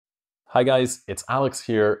Hi guys, it's Alex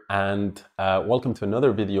here and welcome to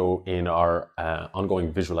another video in our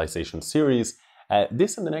ongoing visualization series.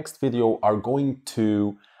 This and the next video are going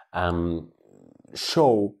to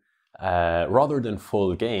show, rather than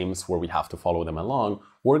full games where we have to follow them along,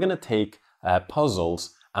 we're going to take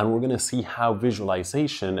puzzles and we're going to see how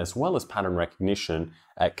visualization as well as pattern recognition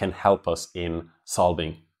can help us in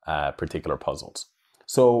solving particular puzzles.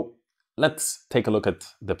 So let's take a look at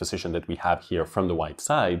the position that we have here from the white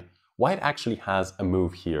side. White actually has a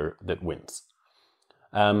move here that wins.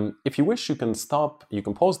 If you wish, you can stop, you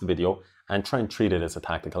can pause the video and try and treat it as a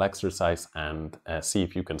tactical exercise and see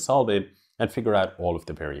if you can solve it and figure out all of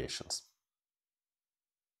the variations.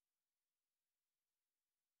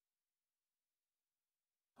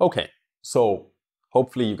 Okay, so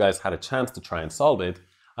hopefully you guys had a chance to try and solve it.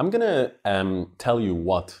 I'm gonna tell you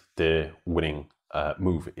what the winning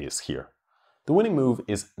move is here. The winning move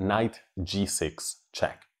is knight g6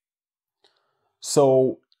 check.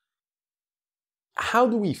 So how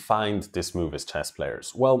do we find this move as chess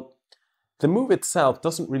players? Well, the move itself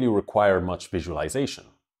doesn't really require much visualization.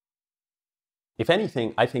 If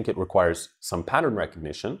anything, I think it requires some pattern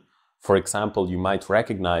recognition. For example, you might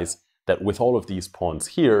recognize that with all of these pawns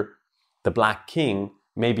here, the black king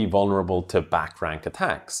may be vulnerable to back rank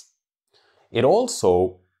attacks. It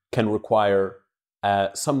also can require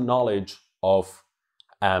some knowledge of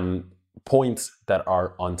points that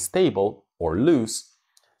are unstable or loose,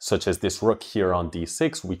 such as this rook here on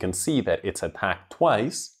d6. We can see that it's attacked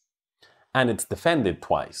twice and it's defended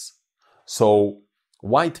twice. So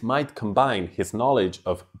white might combine his knowledge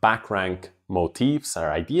of back rank motifs or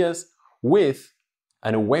ideas with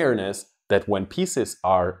an awareness that when pieces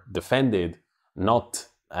are defended, not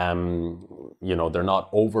they're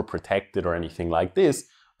not overprotected or anything like this,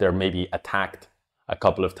 they're maybe attacked a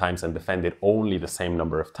couple of times and defended only the same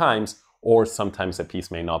number of times, or sometimes a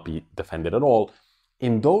piece may not be defended at all.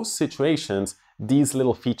 In those situations, these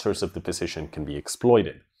little features of the position can be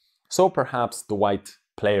exploited. So perhaps the white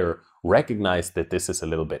player recognized that this is a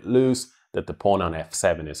little bit loose, that the pawn on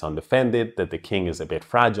f7 is undefended, that the king is a bit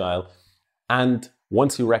fragile. And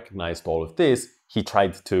once he recognized all of this, he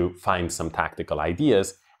tried to find some tactical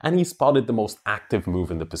ideas and he spotted the most active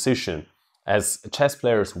move in the position. As chess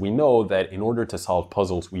players, we know that in order to solve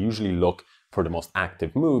puzzles, we usually look for the most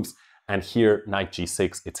active moves. And here, knight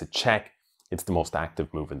g6, it's a check. It's the most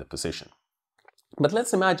active move in the position. But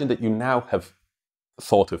let's imagine that you now have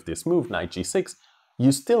thought of this move, knight g6.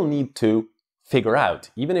 You still need to figure out,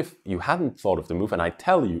 even if you hadn't thought of the move, and I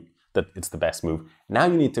tell you that it's the best move, now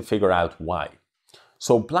you need to figure out why.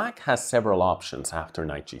 So black has several options after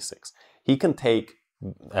knight g6. He can take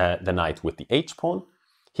the knight with the h-pawn,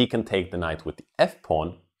 he can take the knight with the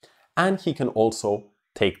f-pawn, and he can also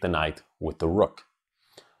take the knight with the rook.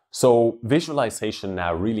 So visualization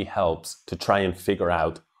now really helps to try and figure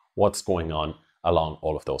out what's going on along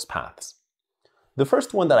all of those paths. The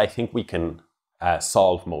first one that I think we can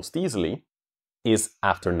solve most easily is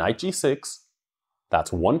after knight g6,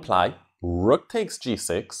 that's one ply, rook takes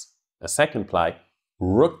g6, a second ply,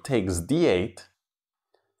 rook takes d8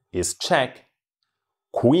 is check,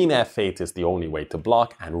 queen f8 is the only way to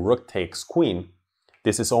block, and rook takes queen.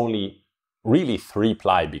 This is only really three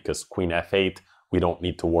ply because queen f8, we don't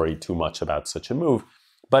need to worry too much about such a move,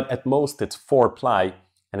 but at most it's four ply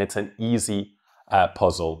and it's an easy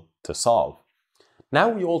puzzle to solve. Now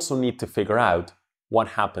we also need to figure out what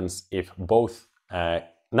happens if both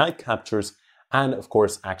knight captures and of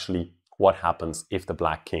course actually what happens if the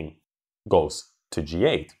black king goes to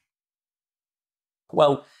g8.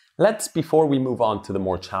 Well, before we move on to the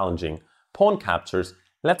more challenging pawn captures,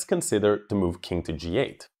 let's consider the move king to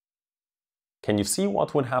g8. Can you see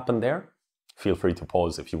what would happen there? Feel free to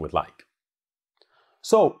pause if you would like.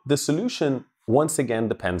 So the solution once again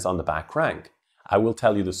depends on the back rank. I will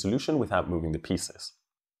tell you the solution without moving the pieces.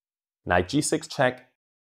 Knight g6 check,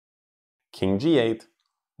 king g8,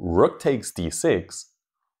 rook takes d6,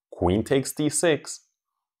 queen takes d6,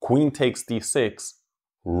 queen takes d6,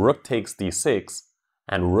 rook takes d6,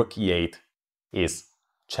 and rook e8 is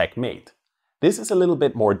checkmate. This is a little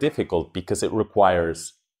bit more difficult because it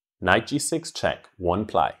requires knight g6 check, one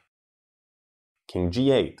ply, king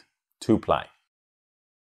g8, two ply,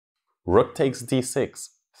 rook takes d6,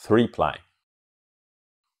 three ply,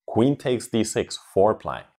 queen takes d6, four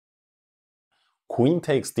ply, queen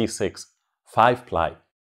takes d6, five ply,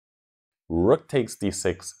 rook takes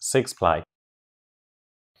d6, six ply,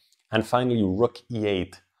 and finally rook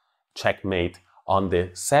e8 checkmate on the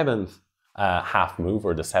seventh half move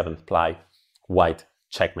or the seventh ply. White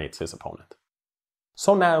checkmates his opponent.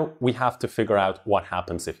 So now we have to figure out what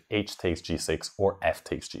happens if h takes g6 or f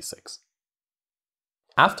takes g6.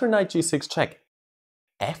 After knight g6 check,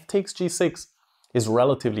 f takes g6 is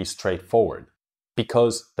relatively straightforward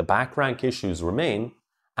because the back rank issues remain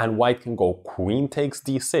and white can go queen takes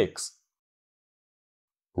d6,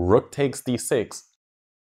 rook takes d6,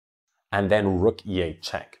 and then rook e8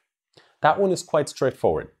 check. That one is quite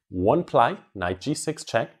straightforward. One ply, knight g6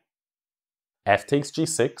 check, f takes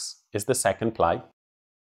g6 is the second ply,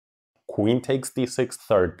 queen takes d6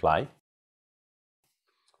 third ply,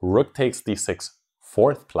 rook takes d6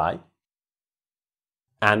 fourth ply,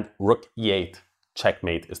 and rook e8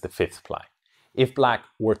 checkmate is the fifth ply. If black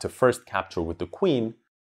were to first capture with the queen,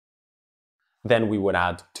 then we would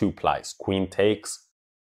add two plies. Queen takes,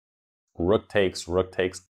 rook takes,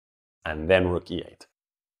 and then rook e8.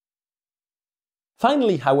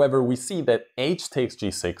 Finally, however, we see that h takes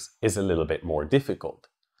g6 is a little bit more difficult,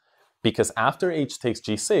 because after h takes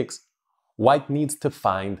g6, white needs to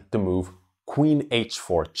find the move queen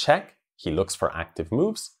h4 check. He looks for active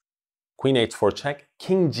moves. Queen h4 check,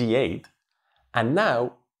 king g8, and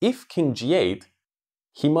now, if king g8,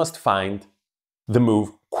 he must find the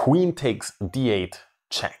move queen takes d8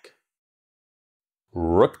 check.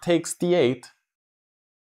 Rook takes d8,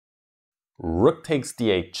 rook takes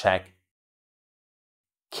d8 check,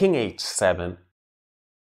 king h7,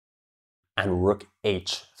 and rook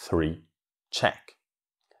h3 check.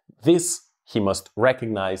 This, he must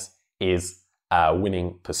recognize, is a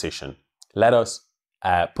winning position. Let us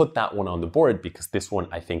put that one on the board because this one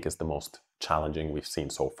I think is the most challenging we've seen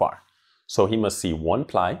so far. So he must see one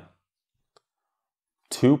ply,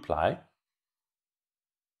 two ply,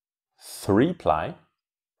 three ply,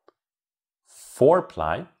 four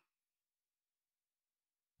ply,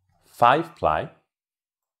 five ply,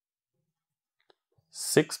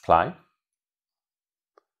 six ply,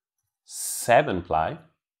 seven ply,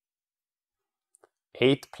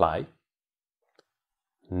 eight ply,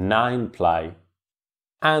 nine ply,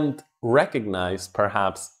 and recognize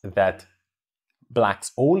perhaps that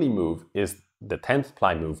black's only move is the 10th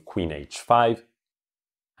ply move, queen h5.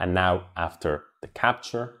 And now after the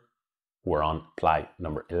capture, we're on ply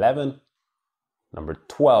number 11, number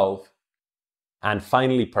 12, and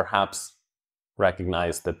finally perhaps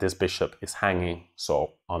recognize that this bishop is hanging.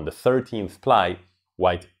 So on the 13th ply,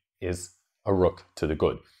 white is a rook to the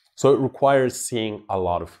good. So it requires seeing a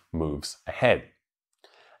lot of moves ahead.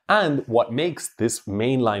 And what makes this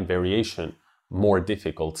mainline variation more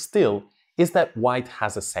difficult still is that white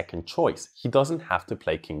has a second choice. He doesn't have to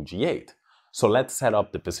play king g8. So let's set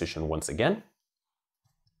up the position once again.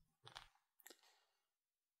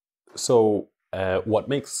 So what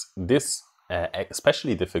makes this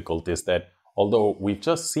especially difficult is that although we've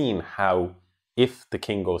just seen how if the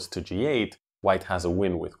king goes to g8, white has a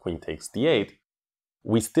win with queen takes d8,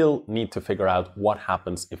 we still need to figure out what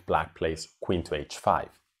happens if black plays queen to h5.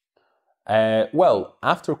 Well,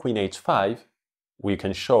 after queen h5, we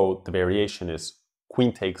can show the variation is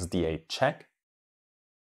queen takes d8 check,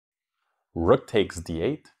 rook takes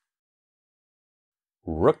d8,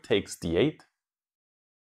 rook takes d8,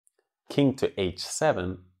 king to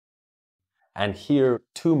h7, and here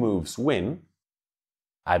two moves win.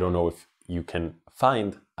 I don't know if you can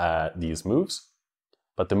find these moves,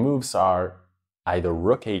 but the moves are either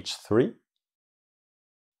rook h3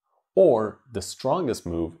 or the strongest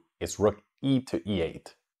move is rook e to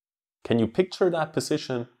e8. Can you picture that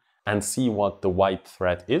position and see what the white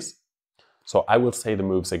threat is? So I will say the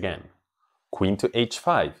moves again. Queen to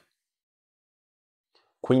h5,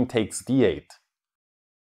 queen takes d8,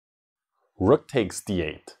 rook takes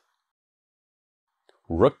d8,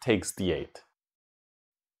 rook takes d8,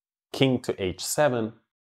 king to h7,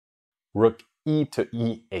 rook e to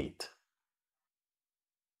e8.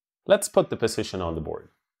 Let's put the position on the board.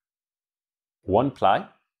 One ply,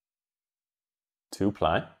 two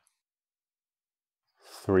ply,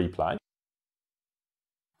 three ply,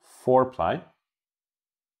 four ply,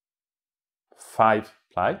 five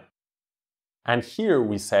ply, and here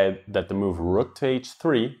we said that the move rook to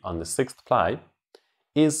h3 on the sixth ply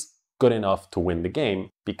is good enough to win the game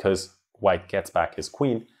because white gets back his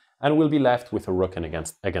queen and will be left with a rook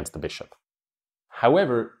against the bishop.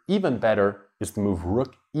 However, even better is the move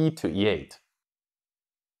rook e to e8.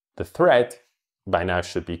 The threat by now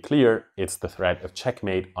should be clear, it's the threat of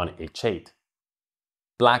checkmate on h8.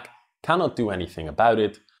 Black cannot do anything about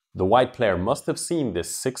it. The white player must have seen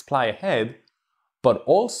this six ply ahead, but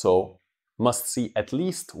also must see at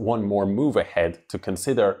least one more move ahead to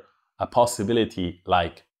consider a possibility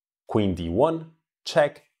like queen d1,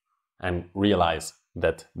 check, and realize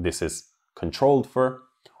that this is controlled for,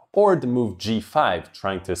 or the move g5,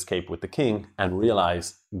 trying to escape with the king and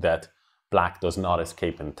realize that black does not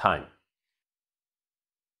escape in time.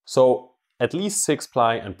 So at least 6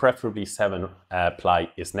 ply and preferably 7 ply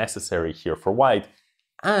is necessary here for white.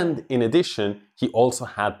 And in addition, he also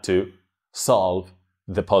had to solve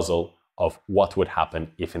the puzzle of what would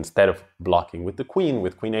happen if instead of blocking with the queen,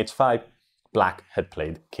 with queen h5, black had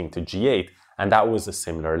played king to g8, and that was a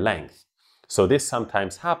similar length. So this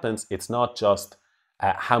sometimes happens. It's not just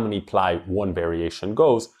how many ply one variation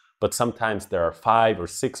goes, but sometimes there are 5 or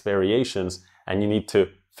 6 variations and you need to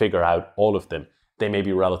figure out all of them. They may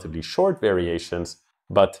be relatively short variations,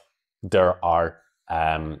 but there are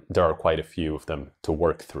quite a few of them to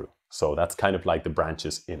work through. So that's kind of like the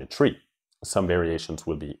branches in a tree. Some variations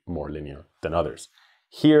will be more linear than others.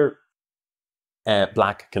 Here,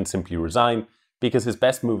 black can simply resign because his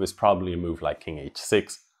best move is probably a move like king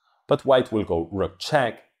h6, but white will go rook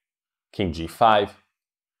check, king g5,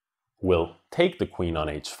 will take the queen on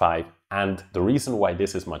h5, and the reason why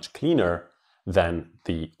this is much cleaner than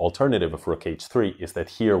the alternative of rook h3 is that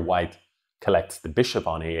here white collects the bishop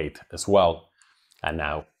on a8 as well, and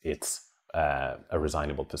now it's a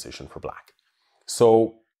resignable position for black.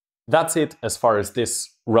 So that's it as far as this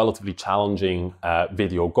relatively challenging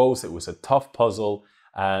video goes. It was a tough puzzle,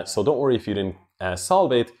 so don't worry if you didn't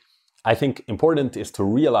solve it. I think important is to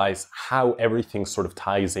realize how everything sort of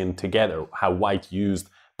ties in together, how white used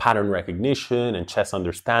pattern recognition and chess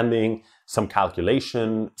understanding, some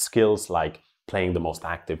calculation skills like playing the most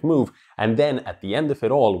active move, and then at the end of it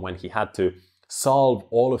all, when he had to solve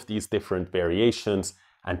all of these different variations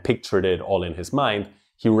and pictured it all in his mind,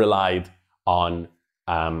 he relied on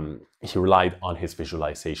his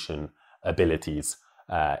visualization abilities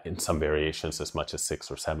in some variations as much as 6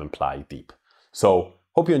 or 7 ply deep. So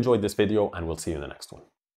hope you enjoyed this video, and we'll see you in the next one.